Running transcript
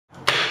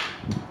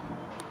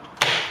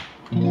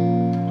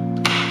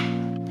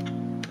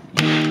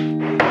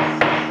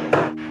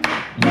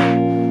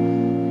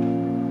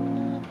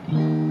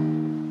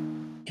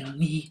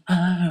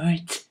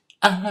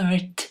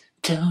Art,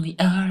 Tony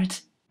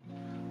Art.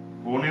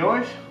 Warny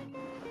eyes?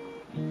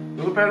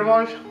 Another pair of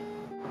eyes?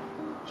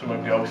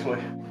 Something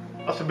ghostly.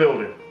 That's a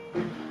building.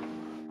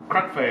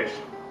 Crack face.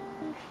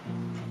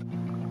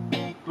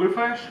 Blue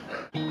face?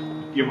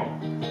 Your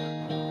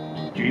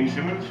mum. Gene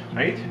Simmons,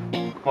 8.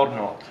 Modern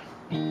Art.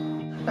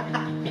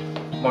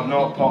 Modern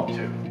Art Part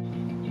 2.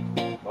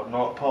 Modern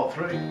Art Part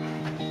 3.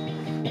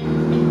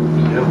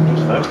 Yep,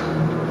 what's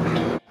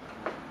that?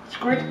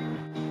 Squid.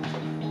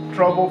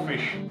 Tribal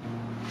fish.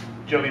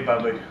 Jelly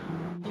belly.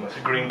 And that's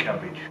a green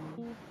cabbage.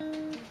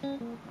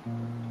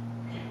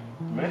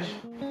 Miss.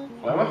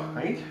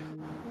 Flower, 8.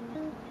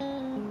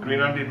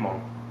 Green-handed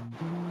mom.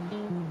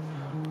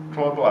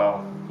 Tribal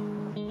owl.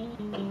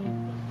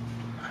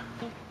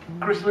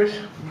 Chrysalis.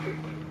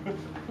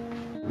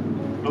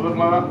 Another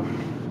flower.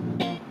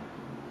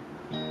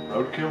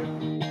 Roadkill.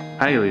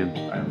 Alien.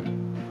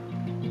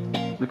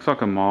 Alien. Looks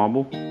like a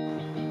marble.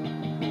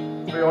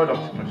 Three-eyed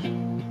octopus.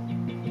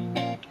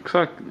 Looks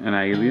like an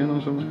alien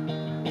or something.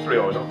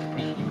 Three-eyed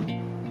octopus.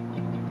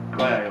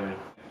 Grey alien.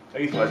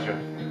 Heath Ledger.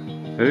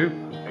 Who?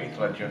 Heath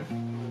Ledger.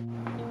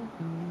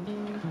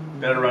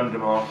 Then a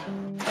random art.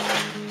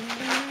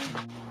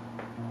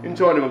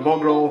 Inside of a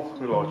bog roll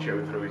with light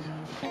showing through it.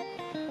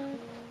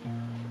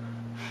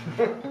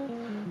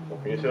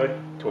 What can you say?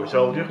 Toy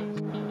soldier.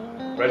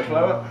 Red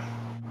flower.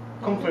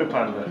 Kung Fu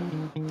panda.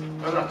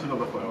 And that's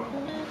another flower.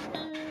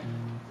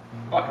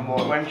 Black and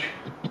white wench.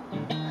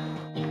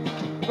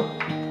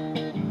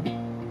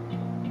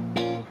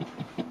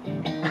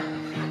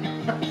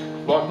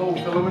 White ball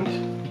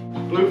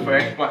filament. Blue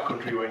face, black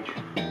country wench.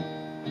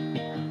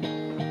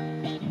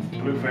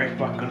 Blue face,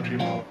 black country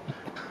mole.